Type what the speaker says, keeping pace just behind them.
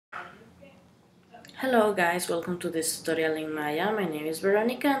Hello guys, welcome to this tutorial in Maya. My name is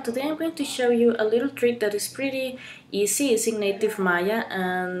Veronica and today I'm going to show you a little trick that is pretty easy. It's in native Maya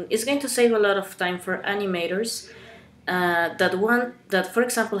and it's going to save a lot of time for animators that for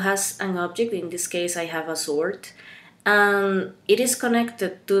example has an object. In this case I have a sword and it is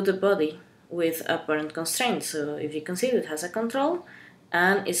connected to the body with a parent constraint. So if you can see, it has a control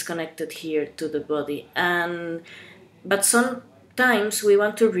and it's connected here to the body, but sometimes we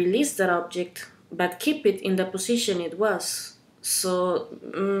want to release that object but keep it in the position it was. So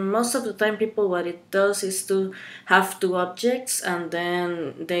most of the time people, what it does is to have two objects and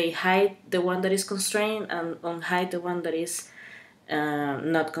then they hide the one that is constrained and unhide the one that is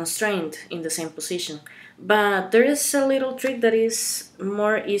not constrained in the same position. But there is a little trick that is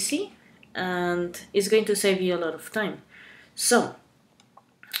more easy and it's going to save you a lot of time. So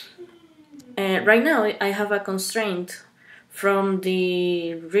right now I have a constraint from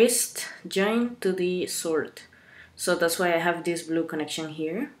the wrist joint to the sword. So that's why I have this blue connection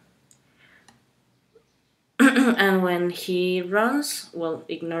here. And when he runs, well,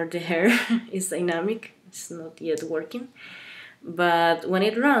 ignore the hair, it's dynamic, it's not yet working. But when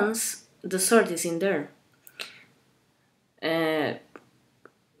it runs, the sword is in there,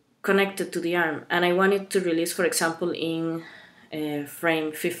 connected to the arm. And I want it to release, for example, in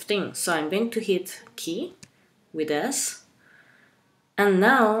frame 15. So I'm going to hit key with S. And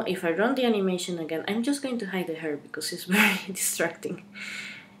now, if I run the animation again, I'm just going to hide the hair because it's very distracting.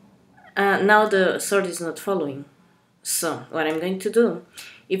 Now the sword is not following. So, what I'm going to do,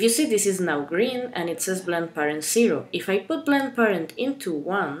 if you see, this is now green and it says blend parent 0. If I put blend parent into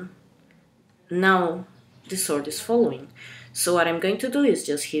 1, now the sword is following. So what I'm going to do is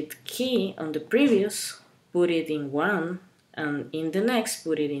just hit key on the previous, put it in 1, and in the next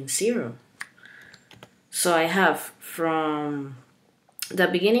put it in 0. So I have from the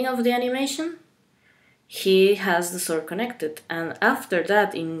beginning of the animation, he has the sword connected, and after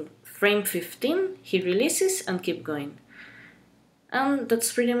that in frame 15 he releases and keep going. And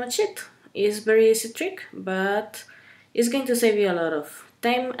that's pretty much it. It's a very easy trick, but it's going to save you a lot of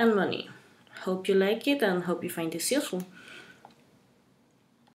time and money. Hope you like it and hope you find this useful.